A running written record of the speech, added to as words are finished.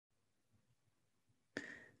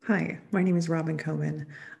Hi, my name is Robin Cohen.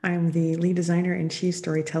 I'm the lead designer and chief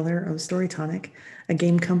storyteller of Storytonic, a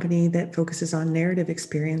game company that focuses on narrative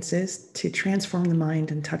experiences to transform the mind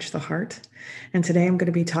and touch the heart. And today I'm going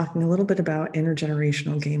to be talking a little bit about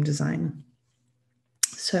intergenerational game design.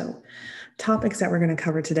 So, topics that we're going to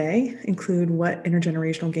cover today include what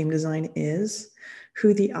intergenerational game design is,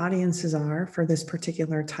 who the audiences are for this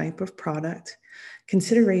particular type of product,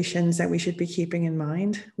 considerations that we should be keeping in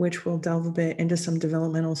mind, which will delve a bit into some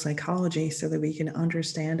developmental psychology so that we can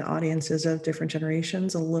understand audiences of different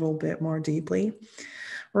generations a little bit more deeply.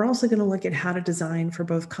 We're also going to look at how to design for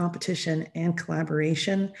both competition and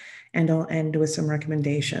collaboration, and I'll end with some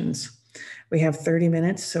recommendations. We have 30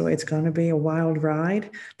 minutes, so it's going to be a wild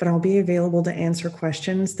ride, but I'll be available to answer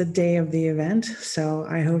questions the day of the event. So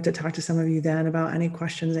I hope to talk to some of you then about any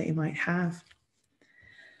questions that you might have.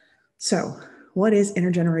 So, what is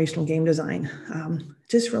intergenerational game design?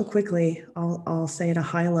 Just real quickly, I'll say at a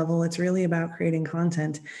high level, it's really about creating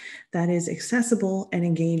content that is accessible and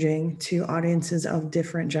engaging to audiences of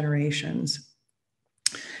different generations.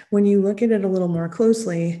 When you look at it a little more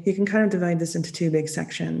closely, you can kind of divide this into two big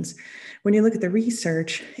sections. When you look at the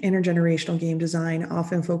research, intergenerational game design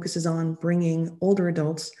often focuses on bringing older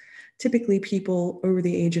adults, typically people over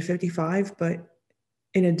the age of 55, but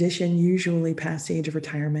in addition, usually past the age of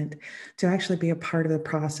retirement, to actually be a part of the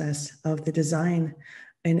process of the design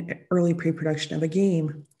and early pre-production of a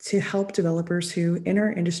game to help developers who in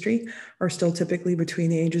our industry are still typically between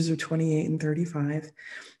the ages of 28 and 35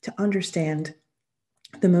 to understand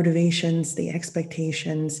the motivations, the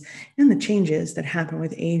expectations, and the changes that happen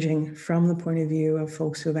with aging from the point of view of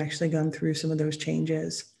folks who have actually gone through some of those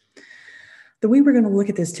changes. The way we're going to look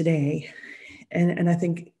at this today, and I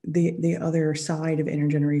think the other side of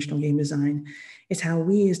intergenerational game design is how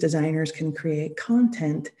we as designers can create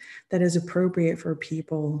content that is appropriate for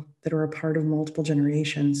people that are a part of multiple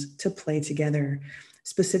generations to play together.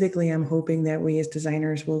 Specifically, I'm hoping that we as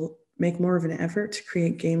designers will make more of an effort to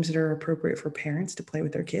create games that are appropriate for parents to play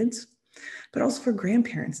with their kids, but also for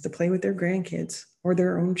grandparents to play with their grandkids or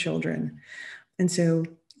their own children. And so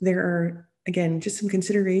there are, again, just some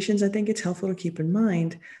considerations I think it's helpful to keep in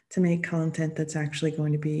mind to make content that's actually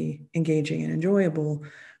going to be engaging and enjoyable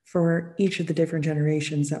for each of the different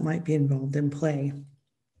generations that might be involved in play.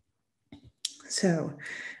 So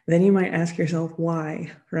then you might ask yourself why,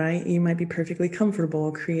 right? You might be perfectly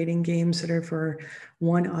comfortable creating games that are for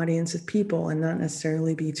one audience of people and not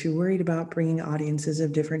necessarily be too worried about bringing audiences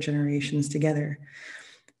of different generations together.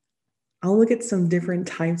 I'll look at some different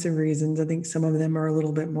types of reasons. I think some of them are a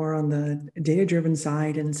little bit more on the data-driven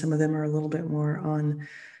side, and some of them are a little bit more on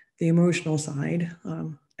the emotional side.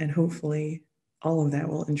 And hopefully all of that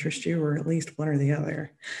will interest you, or at least one or the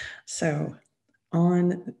other. So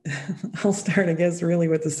I'll start, I guess, really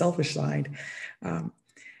with the selfish side.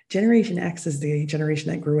 Generation X is the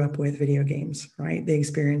generation that grew up with video games, right? They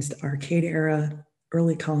experienced arcade era,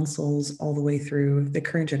 early consoles, all the way through the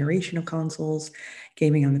current generation of consoles,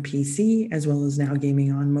 gaming on the PC, as well as now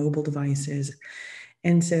gaming on mobile devices.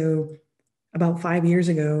 And so about 5 years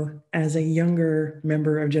ago, as a younger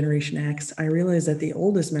member of Generation X, I realized that the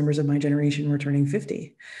oldest members of my generation were turning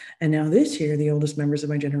 50. And now this year, the oldest members of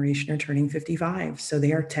my generation are turning 55. So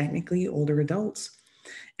they are technically older adults.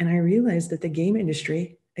 And I realized that the game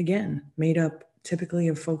industry, again, made up typically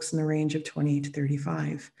of folks in the range of 20 to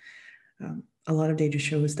 35. A lot of data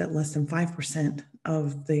shows that less than 5%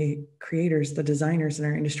 of the creators, the designers in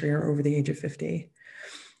our industry are over the age of 50.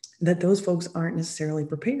 That those folks aren't necessarily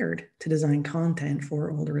prepared to design content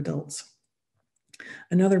for older adults.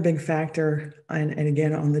 Another big factor, and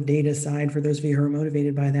again, on the data side, for those of you who are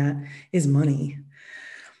motivated by that, is money.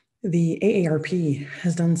 The AARP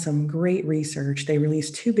has done some great research. They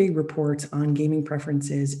released two big reports on gaming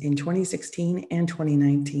preferences in 2016 and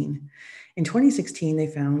 2019. In 2016, they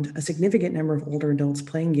found a significant number of older adults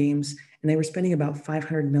playing games, and they were spending about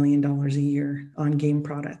 $500 million a year on game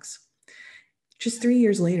products. Just 3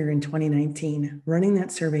 years later, in 2019, running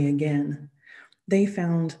that survey again, they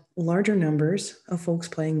found larger numbers of folks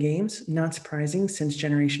playing games, not surprising since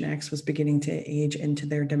Generation X was beginning to age into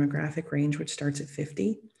their demographic range, which starts at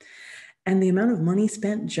 50. And the amount of money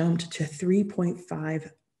spent jumped to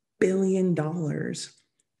 $3.5 billion,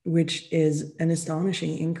 which is an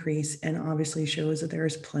astonishing increase and obviously shows that there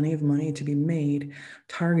is plenty of money to be made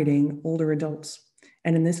targeting older adults.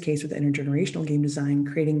 And in this case, with intergenerational game design,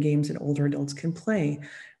 creating games that older adults can play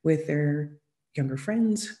with their younger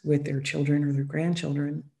friends, with their children or their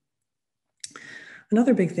grandchildren.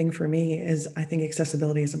 Another big thing for me is I think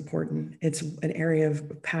accessibility is important. It's an area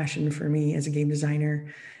of passion for me as a game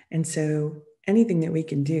designer. And so anything that we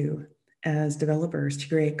can do as developers to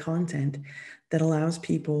create content that allows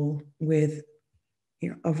people with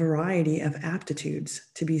a variety of aptitudes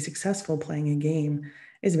to be successful playing a game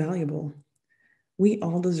is valuable. We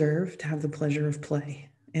all deserve to have the pleasure of play,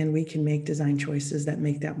 and we can make design choices that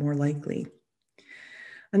make that more likely.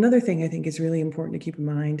 Another thing I think is really important to keep in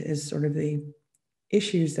mind is sort of the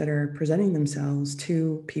issues that are presenting themselves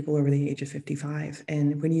to people over the age of 55.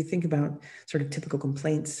 And when you think about sort of typical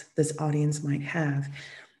complaints this audience might have,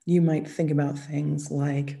 you might think about things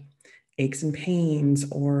like aches and pains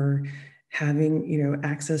or having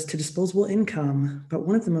access to disposable income. But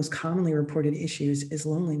one of the most commonly reported issues is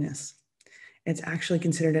loneliness. It's actually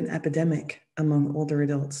considered an epidemic among older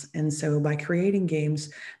adults. And so by creating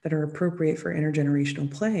games that are appropriate for intergenerational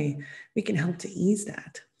play, we can help to ease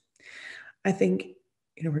that. I think,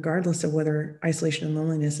 regardless of whether isolation and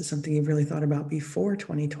loneliness is something you've really thought about before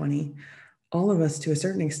 2020, all of us to a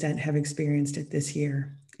certain extent have experienced it this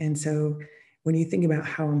year. And so when you think about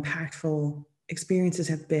how impactful experiences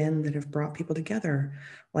have been that have brought people together,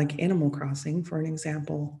 like Animal Crossing, for an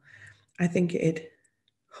example, I think it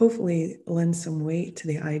hopefully lends some weight to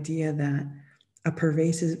the idea that a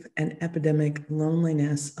pervasive and epidemic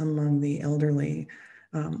loneliness among the elderly,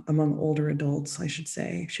 among older adults, I should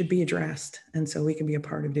say, should be addressed. And so we can be a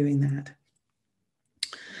part of doing that.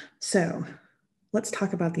 So let's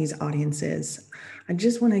talk about these audiences. I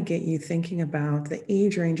just want to get you thinking about the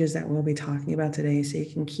age ranges that we'll be talking about today so you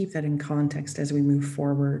can keep that in context as we move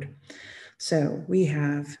forward. So we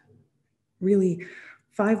have really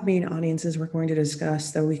 5 main audiences we're going to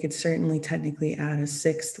discuss, though we could certainly technically add a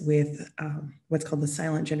 6th with what's called the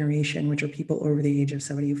silent generation, which are people over the age of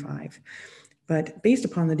 75. But based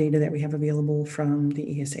upon the data that we have available from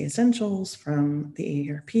the ESA Essentials, from the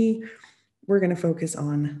AARP, we're going to focus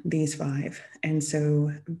on these 5. And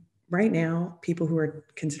so right now, people who are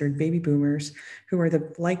considered baby boomers, who are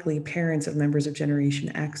the likely parents of members of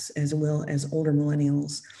Generation X, as well as older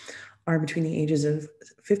millennials, are between the ages of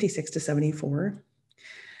 56 to 74.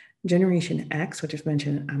 Generation X, which I've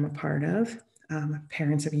mentioned I'm a part of,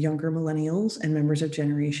 parents of younger millennials and members of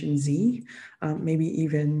Generation Z, maybe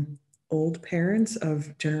even old parents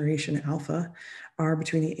of Generation Alpha, are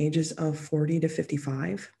between the ages of 40 to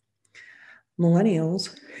 55.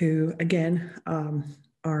 Millennials, who again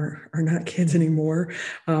are not kids anymore,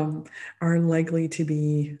 are likely to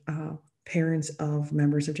be parents of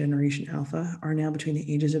members of Generation Alpha, are now between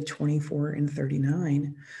the ages of 24 and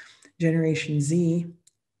 39. Generation Z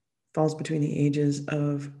falls between the ages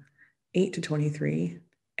of 8 to 23,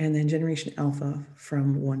 and then Generation Alpha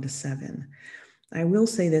from 1 to 7. I will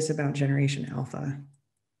say this about Generation Alpha.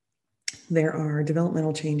 There are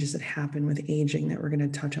developmental changes that happen with aging that we're going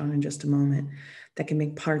to touch on in just a moment that can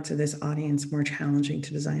make parts of this audience more challenging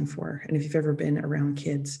to design for. And if you've ever been around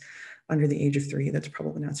kids under the age of 3, that's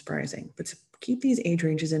probably not surprising. But keep these age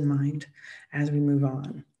ranges in mind as we move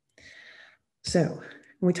on. So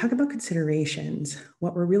when we talk about considerations,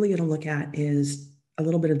 what we're really going to look at is a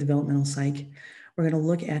little bit of developmental psych. We're going to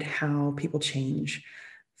look at how people change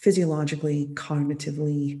physiologically,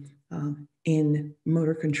 cognitively, in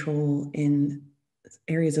motor control, in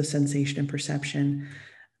areas of sensation and perception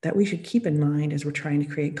that we should keep in mind as we're trying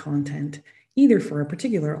to create content, either for a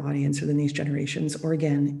particular audience within these generations, or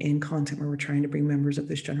again, in content where we're trying to bring members of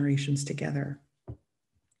these generations together.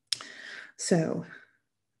 So,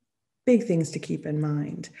 big things to keep in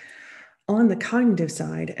mind. On the cognitive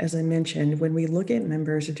side, as I mentioned, when we look at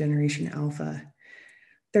members of Generation Alpha,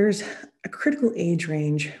 there's a critical age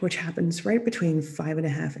range, which happens right between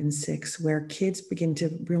 5.5 and 6, where kids begin to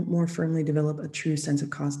more firmly develop a true sense of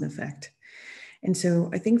cause and effect. And so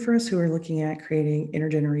I think for us who are looking at creating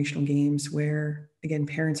intergenerational games where, again,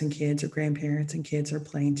 parents and kids or grandparents and kids are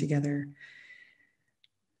playing together,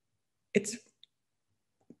 it's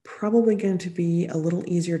probably going to be a little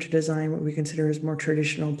easier to design what we consider as more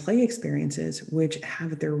traditional play experiences, which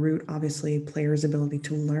have at their root, obviously, players' ability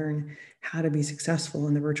to learn how to be successful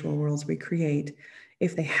in the virtual worlds we create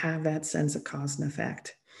if they have that sense of cause and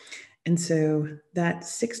effect. And so that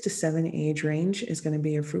 6 to 7 age range is going to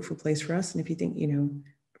be a fruitful place for us. And if you think,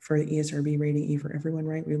 for the ESRB rating E for everyone,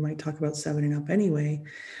 right, we might talk about 7 and up anyway.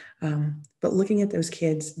 But looking at those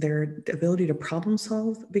kids, their ability to problem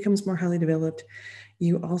solve becomes more highly developed.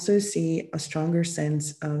 You also see a stronger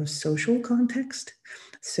sense of social context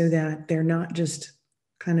so that they're not just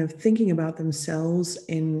kind of thinking about themselves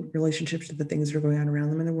in relationships to the things that are going on around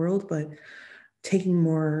them in the world, but taking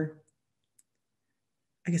more,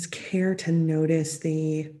 care to notice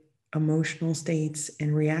the emotional states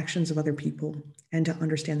and reactions of other people and to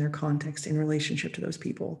understand their context in relationship to those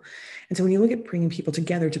people. And so when you look at bringing people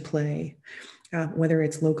together to play, whether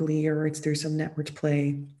it's locally or it's through some networked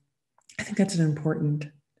play, I think that's an important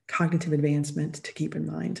cognitive advancement to keep in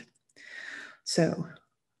mind. So,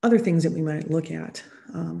 other things that we might look at,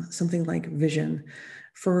 something like vision.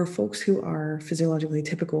 For folks who are physiologically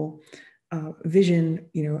typical, vision,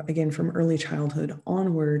 again, from early childhood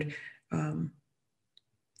onward,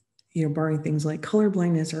 barring things like color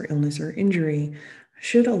blindness or illness or injury,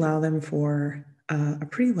 should allow them for a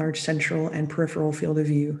pretty large central and peripheral field of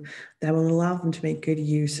view that will allow them to make good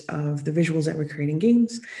use of the visuals that we're creating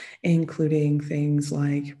games, including things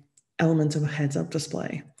like elements of a heads-up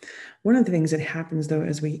display. One of the things that happens, though,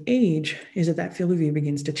 as we age is that field of view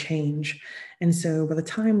begins to change. And so by the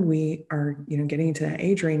time we are, getting into that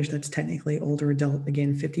age range that's technically older adult,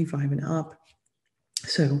 again, 55 and up,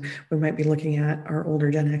 so we might be looking at our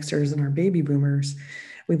older Gen Xers and our baby boomers,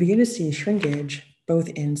 we begin to see shrinkage both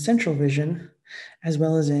in central vision as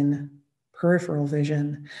well as in peripheral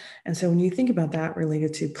vision. And so when you think about that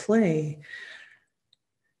related to play,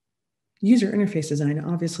 user interface design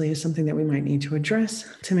obviously is something that we might need to address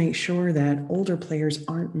to make sure that older players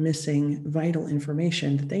aren't missing vital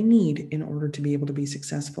information that they need in order to be able to be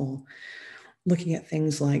successful. Looking at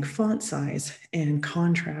things like font size and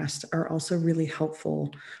contrast are also really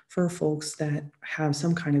helpful for folks that have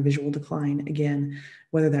some kind of visual decline, again,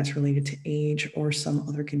 whether that's related to age or some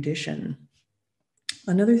other condition.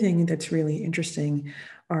 Another thing that's really interesting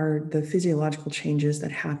are the physiological changes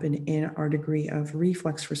that happen in our degree of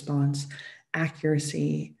reflex response,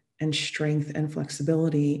 accuracy, and strength and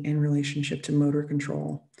flexibility in relationship to motor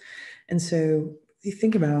control. And so you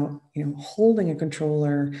think about, holding a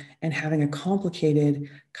controller and having a complicated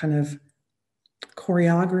kind of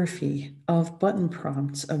choreography of button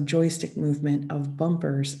prompts, of joystick movement, of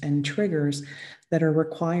bumpers and triggers that are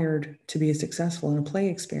required to be successful in a play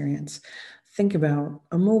experience. Think about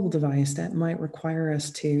a mobile device that might require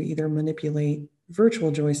us to either manipulate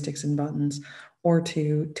virtual joysticks and buttons or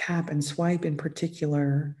to tap and swipe in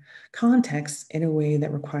particular contexts in a way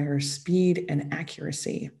that requires speed and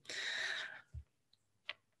accuracy.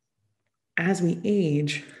 As we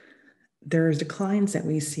age, there's declines that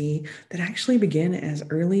we see that actually begin as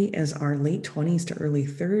early as our late 20s to early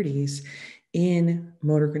 30s in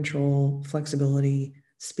motor control, flexibility,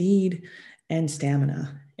 speed, and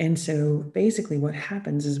stamina. And so basically what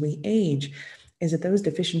happens as we age is that those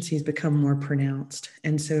deficiencies become more pronounced.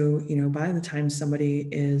 And so, by the time somebody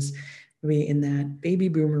is maybe in that baby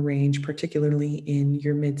boomer range, particularly in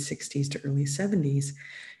your mid 60s to early 70s,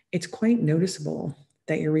 it's quite noticeable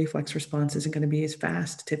that your reflex response isn't going to be as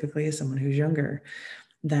fast typically as someone who's younger,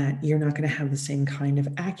 that you're not going to have the same kind of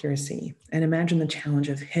accuracy. And imagine the challenge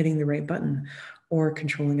of hitting the right button or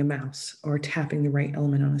controlling a mouse or tapping the right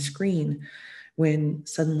element on a screen when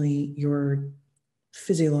suddenly you're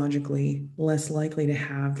physiologically less likely to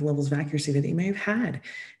have the levels of accuracy that you may have had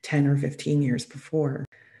 10 or 15 years before.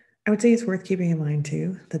 I would say it's worth keeping in mind,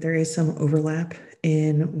 too, that there is some overlap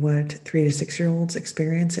in what 3 to 6-year-olds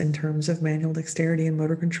experience in terms of manual dexterity and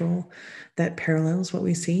motor control that parallels what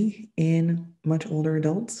we see in much older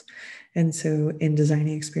adults. And so in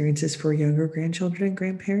designing experiences for younger grandchildren and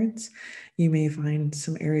grandparents, you may find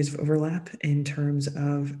some areas of overlap in terms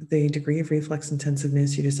of the degree of reflex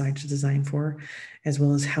intensiveness you decide to design for, as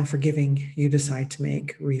well as how forgiving you decide to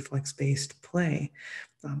make reflex-based play.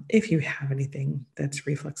 If you have anything that's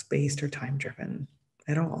reflex-based or time-driven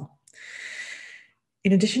at all.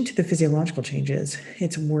 In addition to the physiological changes,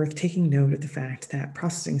 it's worth taking note of the fact that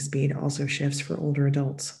processing speed also shifts for older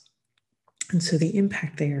adults. And so the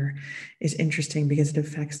impact there is interesting because it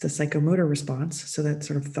affects the psychomotor response, so that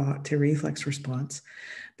sort of thought to reflex response,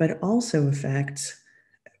 but it also affects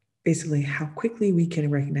basically how quickly we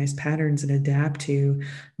can recognize patterns and adapt to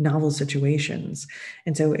novel situations.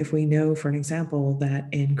 And so if we know, for an example, that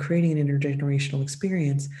in creating an intergenerational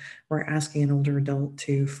experience, we're asking an older adult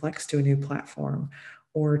to flex to a new platform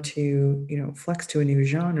or to, flex to a new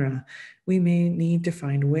genre, we may need to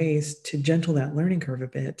find ways to gentle that learning curve a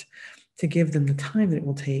bit, to give them the time that it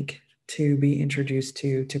will take to be introduced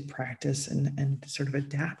to practice and sort of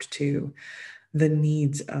adapt to the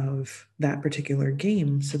needs of that particular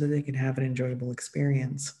game so that they can have an enjoyable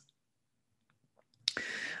experience.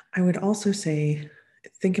 I would also say,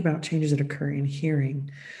 think about changes that occur in hearing.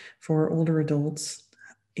 For older adults,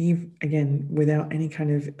 again, without any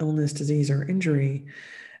kind of illness, disease, or injury,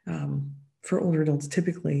 for older adults,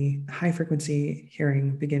 typically high frequency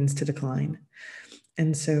hearing begins to decline.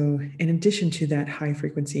 And so in addition to that high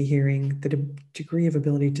frequency hearing, the degree of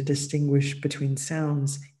ability to distinguish between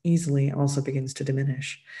sounds easily also begins to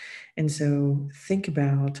diminish. And so think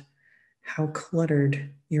about how cluttered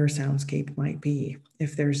your soundscape might be,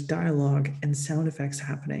 if there's dialogue and sound effects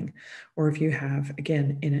happening, or if you have,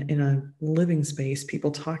 again, in a living space,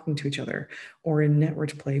 people talking to each other, or in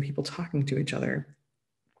networked play, people talking to each other,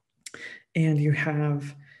 and you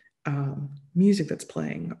have music that's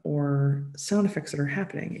playing or sound effects that are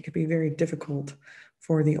happening, it could be very difficult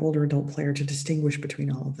for the older adult player to distinguish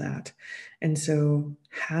between all of that. And so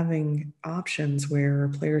having options where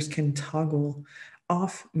players can toggle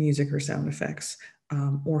off music or sound effects,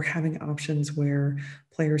 or having options where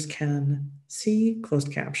players can see closed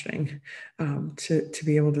captioning, to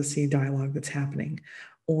be able to see dialogue that's happening,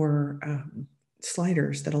 or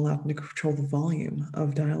sliders that allow them to control the volume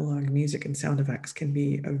of dialogue, music, and sound effects can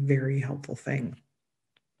be a very helpful thing.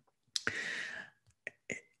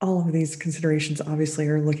 All of these considerations obviously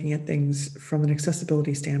are looking at things from an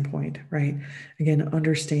accessibility standpoint, right? Again,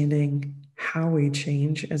 understanding how we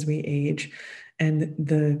change as we age and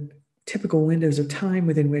the typical windows of time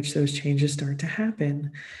within which those changes start to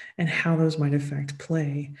happen and how those might affect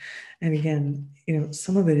play. And again,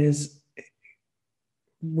 some of it is,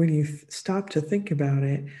 when you stop to think about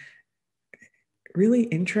it, really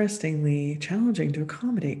interestingly challenging to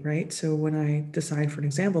accommodate, right? So when I decide, for an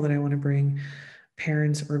example, that I want to bring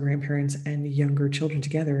parents or grandparents and younger children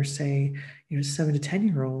together, say, 7 to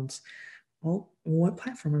 10-year-olds, well, what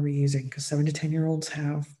platform are we using? Because 7 to 10-year-olds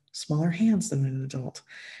have smaller hands than an adult.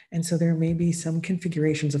 And so there may be some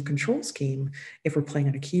configurations of control scheme, if we're playing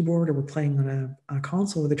on a keyboard or we're playing on a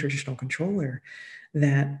console with a traditional controller,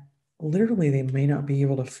 that literally they may not be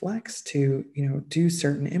able to flex to, do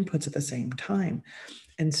certain inputs at the same time.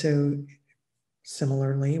 And so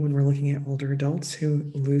similarly, when we're looking at older adults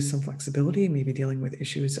who lose some flexibility, maybe dealing with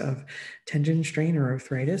issues of tendon strain or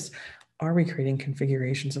arthritis, are we creating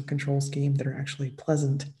configurations of control scheme that are actually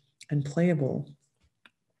pleasant and playable?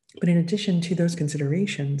 But in addition to those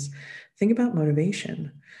considerations, think about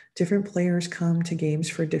motivation. Different players come to games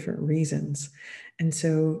for different reasons. And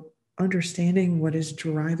so understanding what is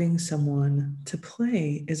driving someone to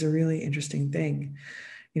play is a really interesting thing.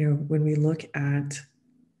 When we look at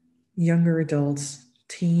younger adults,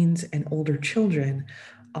 teens, and older children,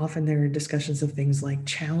 often there are discussions of things like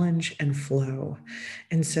challenge and flow.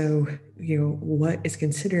 And so, what is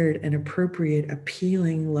considered an appropriate,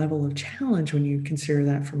 appealing level of challenge when you consider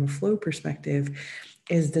that from a flow perspective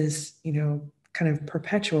is this, kind of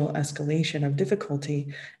perpetual escalation of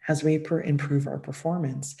difficulty as we improve our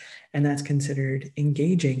performance. And that's considered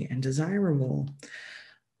engaging and desirable.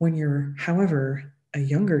 When you're, however, a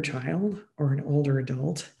younger child or an older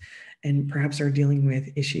adult, and perhaps are dealing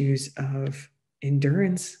with issues of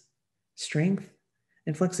endurance, strength,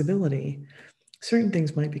 and flexibility, certain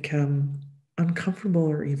things might become uncomfortable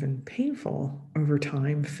or even painful over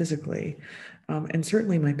time physically, and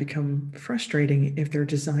certainly might become frustrating if they're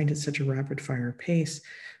designed at such a rapid fire pace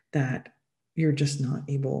that you're just not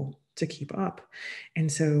able to keep up. And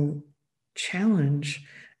so challenge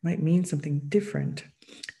might mean something different.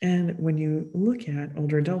 And when you look at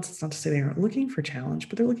older adults, it's not to say they aren't looking for challenge,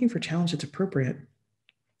 but they're looking for challenge that's appropriate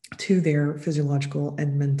to their physiological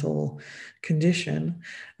and mental condition.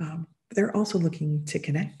 They're also looking to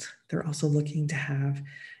connect. They're also looking to have,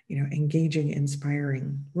 engaging,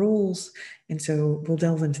 inspiring roles. And so we'll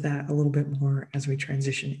delve into that a little bit more as we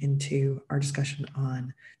transition into our discussion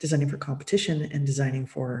on designing for competition and designing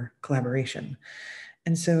for collaboration.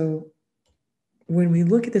 And so when we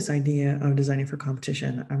look at this idea of designing for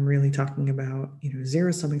competition, I'm really talking about,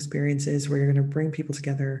 zero-sum experiences where you're going to bring people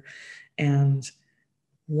together and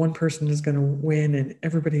one person is going to win and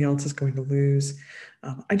everybody else is going to lose.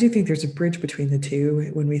 I do think there's a bridge between the two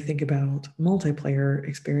when we think about multiplayer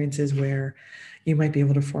experiences where you might be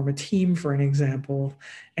able to form a team, for an example,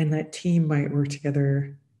 and that team might work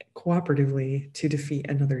together cooperatively to defeat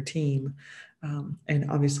another team. And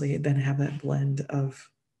obviously then have that blend of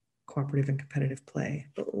cooperative and competitive play.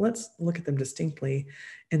 But let's look at them distinctly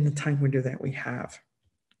in the time window that we have.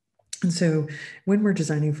 And so when we're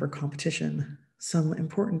designing for competition, some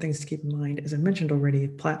important things to keep in mind, as I mentioned already,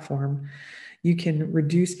 platform, you can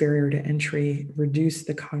reduce barrier to entry, reduce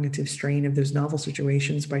the cognitive strain of those novel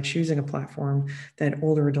situations by choosing a platform that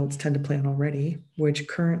older adults tend to play on already, which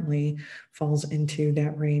currently falls into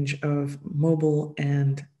that range of mobile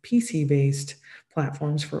and PC-based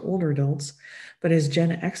platforms for older adults. But as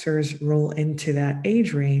Gen Xers roll into that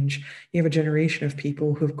age range, you have a generation of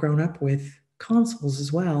people who have grown up with consoles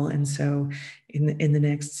as well. And so in the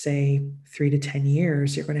next, say, 3 to 10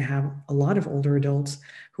 years, you're going to have a lot of older adults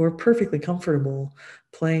who are perfectly comfortable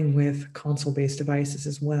playing with console-based devices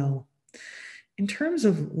as well. In terms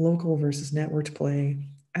of local versus networked play,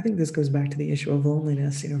 I think this goes back to the issue of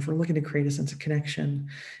loneliness. If we're looking to create a sense of connection,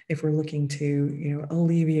 if we're looking to,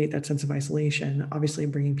 alleviate that sense of isolation, obviously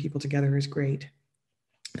bringing people together is great.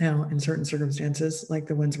 Now, in certain circumstances, like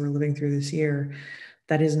the ones we're living through this year,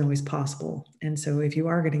 that isn't always possible. And so if you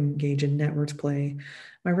are going to engage in networked play,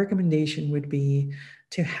 my recommendation would be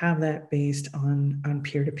to have that based on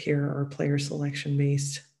peer-to-peer or player selection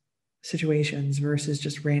based situations versus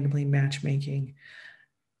just randomly matchmaking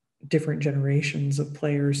different generations of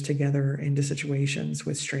players together into situations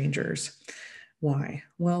with strangers. Why?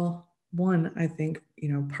 Well, one, I think,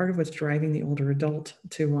 part of what's driving the older adult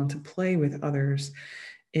to want to play with others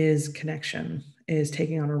is connection, is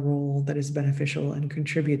taking on a role that is beneficial and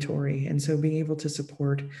contributory. And so being able to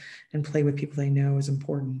support and play with people they know is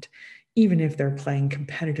important. Even if they're playing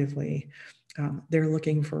competitively, they're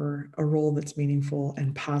looking for a role that's meaningful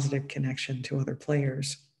and positive connection to other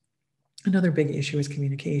players. Another big issue is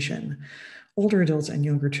communication. Older adults and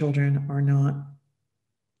younger children are not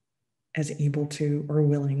as able to or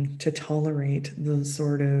willing to tolerate the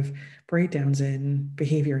sort of breakdowns in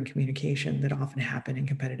behavior and communication that often happen in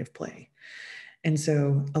competitive play. And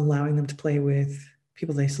so allowing them to play with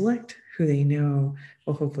people they select, who they know,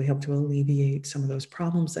 will hopefully help to alleviate some of those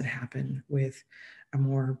problems that happen with a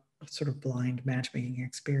more sort of blind matchmaking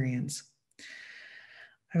experience.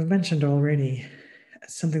 I've mentioned already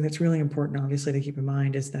something that's really important, obviously, to keep in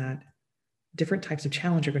mind is that different types of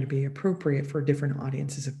challenge are going to be appropriate for different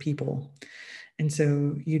audiences of people. And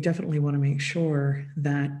so you definitely want to make sure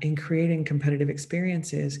that in creating competitive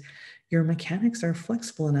experiences, your mechanics are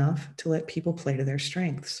flexible enough to let people play to their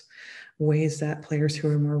strengths, ways that players who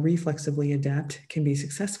are more reflexively adept can be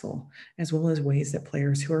successful, as well as ways that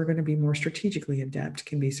players who are going to be more strategically adept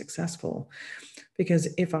can be successful.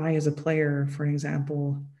 Because if I, as a player, for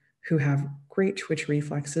example, who have great twitch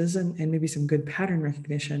reflexes and maybe some good pattern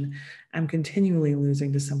recognition, I'm continually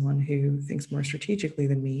losing to someone who thinks more strategically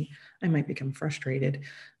than me, I might become frustrated,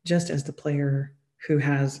 just as the player who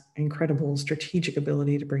has incredible strategic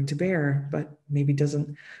ability to bring to bear, but maybe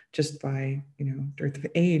doesn't, just by dearth of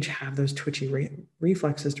age, have those twitchy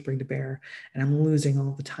reflexes to bring to bear, and I'm losing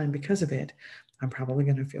all the time because of it, I'm probably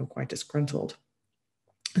going to feel quite disgruntled.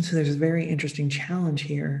 And so there's a very interesting challenge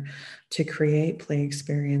here to create play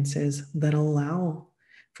experiences that allow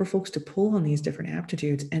for folks to pull on these different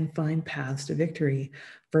aptitudes and find paths to victory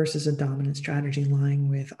versus a dominant strategy lying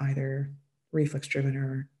with either reflex-driven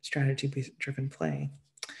or strategy-driven play.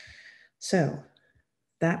 So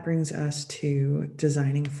that brings us to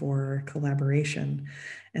designing for collaboration.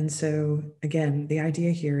 And so again, the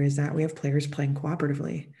idea here is that we have players playing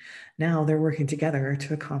cooperatively. Now they're working together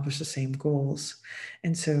to accomplish the same goals.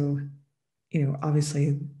 And so,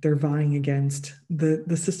 obviously they're vying against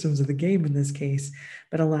the systems of the game in this case,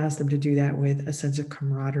 but allows them to do that with a sense of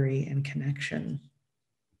camaraderie and connection.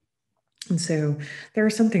 And so there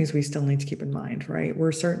are some things we still need to keep in mind, right?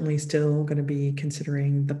 We're certainly still going to be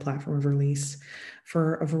considering the platform of release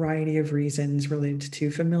for a variety of reasons related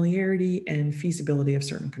to familiarity and feasibility of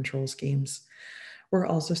certain control schemes. We're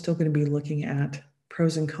also still going to be looking at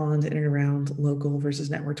pros and cons in and around local versus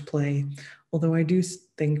networked play, although I do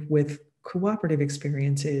think with cooperative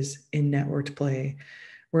experiences in networked play,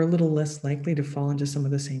 we're a little less likely to fall into some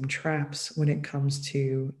of the same traps when it comes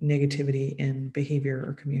to negativity in behavior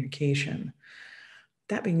or communication.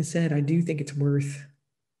 That being said, I do think it's worth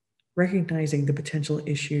recognizing the potential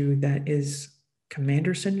issue that is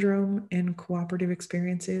commander syndrome in cooperative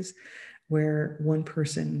experiences, where one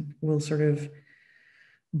person will sort of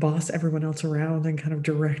boss everyone else around and kind of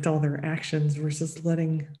direct all their actions versus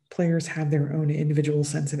letting players have their own individual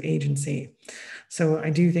sense of agency. So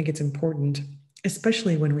I do think it's important,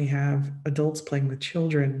 especially when we have adults playing with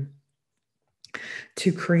children,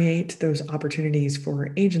 to create those opportunities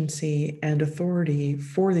for agency and authority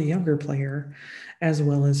for the younger player, as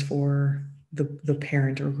well as for the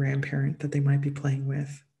parent or grandparent that they might be playing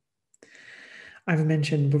with. I've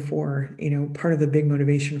mentioned before, part of the big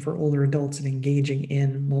motivation for older adults in engaging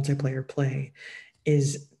in multiplayer play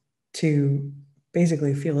is to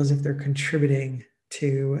basically feel as if they're contributing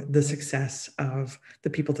to the success of the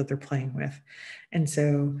people that they're playing with. And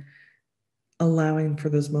so allowing for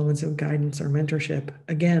those moments of guidance or mentorship,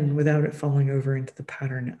 again, without it falling over into the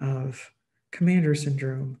pattern of commander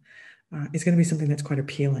syndrome, is going to be something that's quite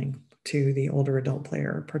appealing to the older adult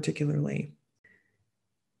player, particularly.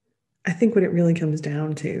 I think what it really comes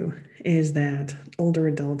down to is that older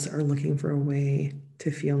adults are looking for a way to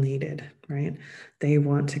feel needed, right? They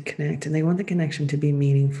want to connect and they want the connection to be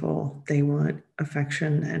meaningful. They want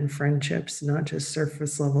affection and friendships, not just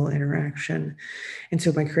surface level interaction. And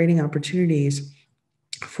so by creating opportunities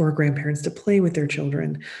for grandparents to play with their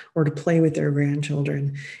children or to play with their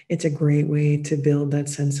grandchildren. It's a great way to build that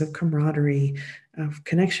sense of camaraderie, of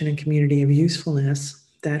connection and community, of usefulness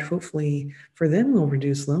that hopefully for them will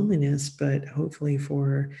reduce loneliness, but hopefully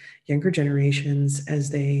for younger generations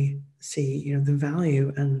as they see, the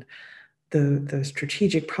value and the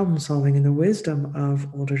strategic problem solving and the wisdom of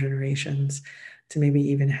older generations to maybe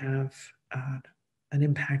even have an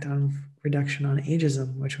impact on reduction on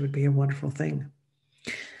ageism, which would be a wonderful thing.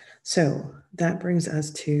 So that brings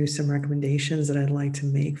us to some recommendations that I'd like to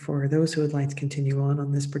make for those who would like to continue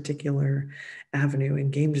on this particular avenue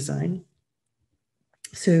in game design.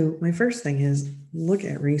 So my first thing is look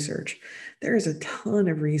at research. There is a ton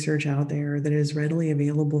of research out there that is readily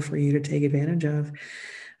available for you to take advantage of.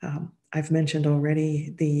 I've mentioned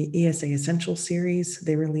already the ESA Essential series.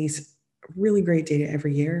 They release really great data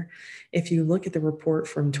every year. If you look at the report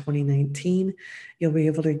from 2019, you'll be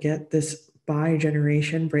able to get this by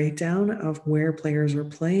generation breakdown of where players are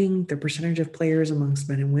playing, the percentage of players amongst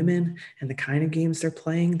men and women, and the kind of games they're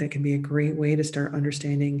playing. That can be a great way to start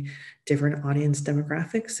understanding different audience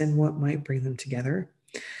demographics and what might bring them together.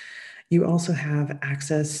 You also have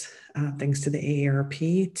access, thanks to the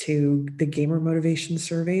AARP, to the gamer motivation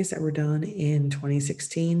surveys that were done in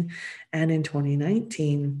 2016 and in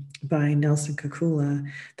 2019 by Nelson Kakula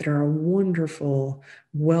that are a wonderful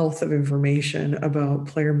wealth of information about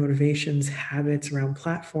player motivations, habits around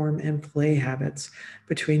platform, and play habits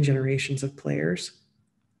between generations of players.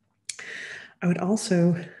 I would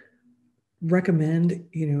also recommend,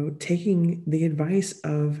 taking the advice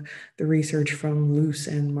of the research from Luce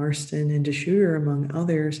and Marston and DeShooter, among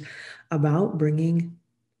others, about bringing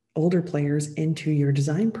older players into your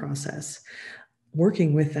design process,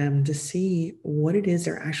 working with them to see what it is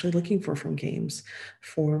they're actually looking for from games,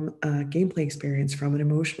 from a gameplay experience, from an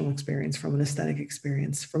emotional experience, from an aesthetic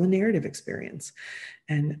experience, from a narrative experience,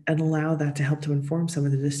 and allow that to help to inform some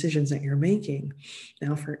of the decisions that you're making.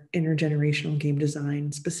 Now, for intergenerational game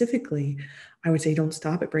design specifically, I would say don't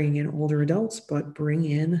stop at bringing in older adults, but bring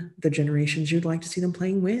in the generations you'd like to see them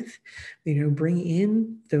playing with. Bring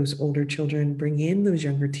in those older children, bring in those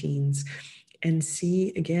younger teens, and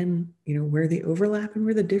see again, where the overlap and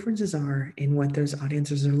where the differences are in what those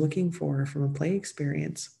audiences are looking for from a play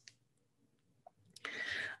experience.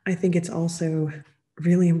 I think it's also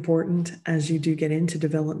really important as you do get into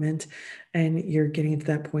development and you're getting to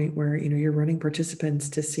that point where, you're running participants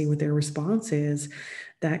to see what their response is,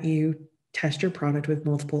 that you test your product with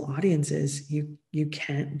multiple audiences. You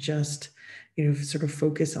can't just, sort of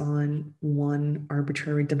focus on one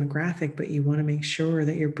arbitrary demographic, but you want to make sure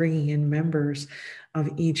that you're bringing in members of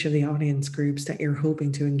each of the audience groups that you're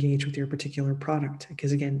hoping to engage with your particular product.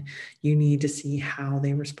 Because again, you need to see how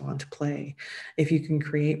they respond to play. If you can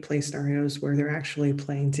create play scenarios where they're actually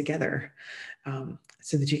playing together,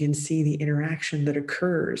 so that you can see the interaction that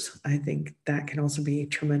occurs, I think that can also be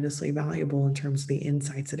tremendously valuable in terms of the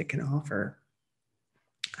insights that it can offer.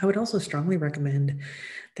 I would also strongly recommend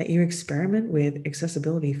that you experiment with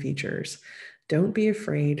accessibility features. Don't be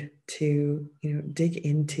afraid to, dig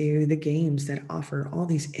into the games that offer all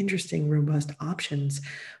these interesting, robust options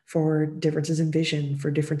for differences in vision, for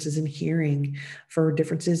differences in hearing, for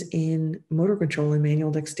differences in motor control and manual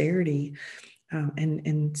dexterity.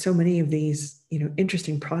 And so many of these,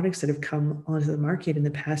 interesting products that have come onto the market in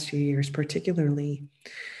the past few years, particularly,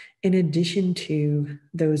 in addition to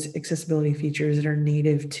those accessibility features that are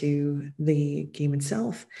native to the game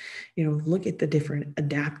itself, look at the different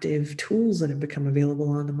adaptive tools that have become available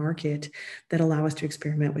on the market that allow us to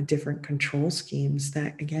experiment with different control schemes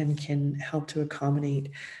that, again, can help to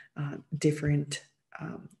accommodate different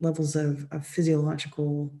levels of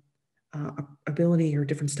physiological ability or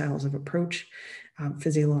different styles of approach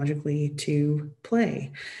physiologically to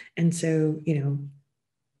play. And so,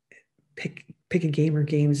 pick a game or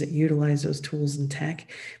games that utilize those tools and tech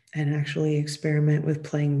and actually experiment with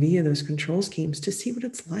playing via those control schemes to see what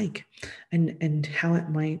it's like and how it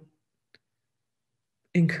might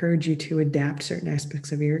encourage you to adapt certain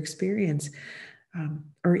aspects of your experience,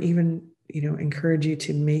 or even, encourage you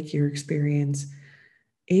to make your experience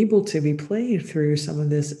able to be played through some of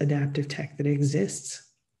this adaptive tech that exists.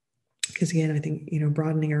 Because again, I think,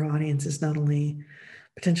 broadening our audience is not only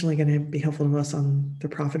potentially going to be helpful to us on the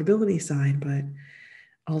profitability side, but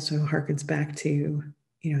also harkens back to,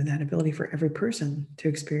 that ability for every person to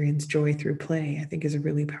experience joy through play, I think is a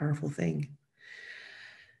really powerful thing.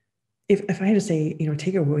 If I had to say,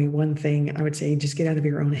 take away one thing, I would say just get out of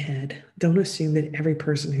your own head. Don't assume that every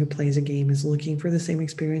person who plays a game is looking for the same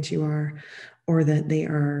experience you are, or that they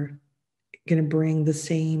are going to bring the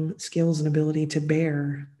same skills and ability to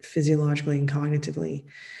bear physiologically and cognitively.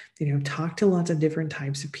 Talk to lots of different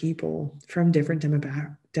types of people from different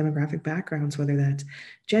demographic backgrounds, whether that's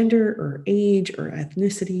gender or age or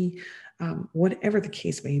ethnicity, whatever the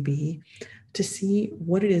case may be, to see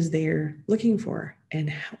what it is they're looking for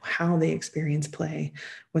and how they experience play,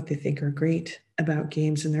 what they think are great about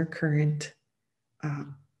games in their current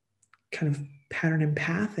kind of pattern and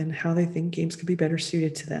path, and how they think games could be better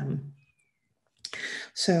suited to them.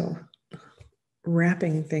 So,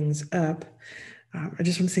 wrapping things up, I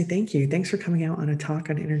just want to say thank you. Thanks for coming out on a talk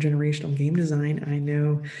on intergenerational game design. I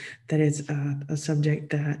know that it's a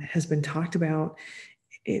subject that has been talked about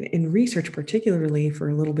in research, particularly for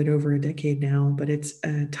a little bit over a decade now, but it's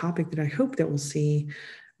a topic that I hope that we'll see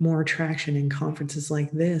more traction in conferences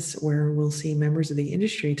like this, where we'll see members of the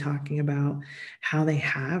industry talking about how they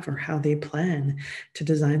have or how they plan to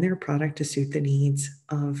design their product to suit the needs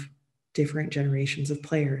of different generations of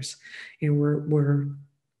players. We're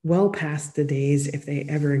well past the days, if they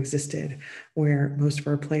ever existed, where most of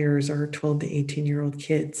our players are 12 to 18-year-old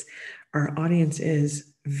kids. Our audience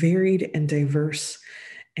is varied and diverse,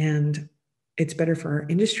 and it's better for our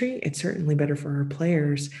industry. It's certainly better for our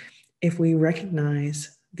players if we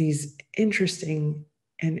recognize these interesting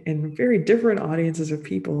and very different audiences of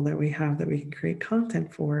people that we have that we can create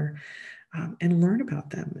content for, and learn about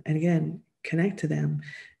them. And again, connect to them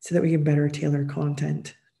so that we can better tailor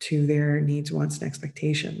content to their needs, wants, and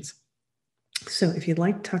expectations. So if you'd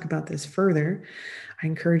like to talk about this further, I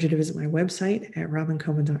encourage you to visit my website at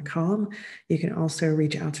robincoman.com. You can also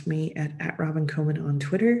reach out to me at @robincoman on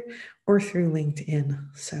Twitter or through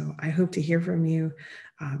LinkedIn. So I hope to hear from you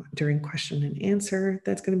during question and answer.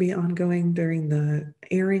 That's going to be ongoing during the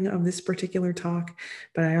airing of this particular talk,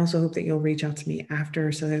 but I also hope that you'll reach out to me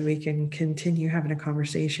after so that we can continue having a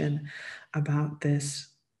conversation about this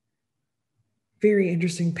very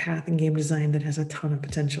interesting path in game design that has a ton of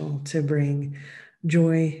potential to bring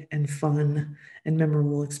joy and fun and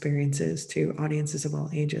memorable experiences to audiences of all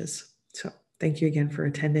ages. So thank you again for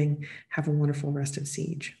attending. Have a wonderful rest of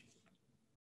Siege.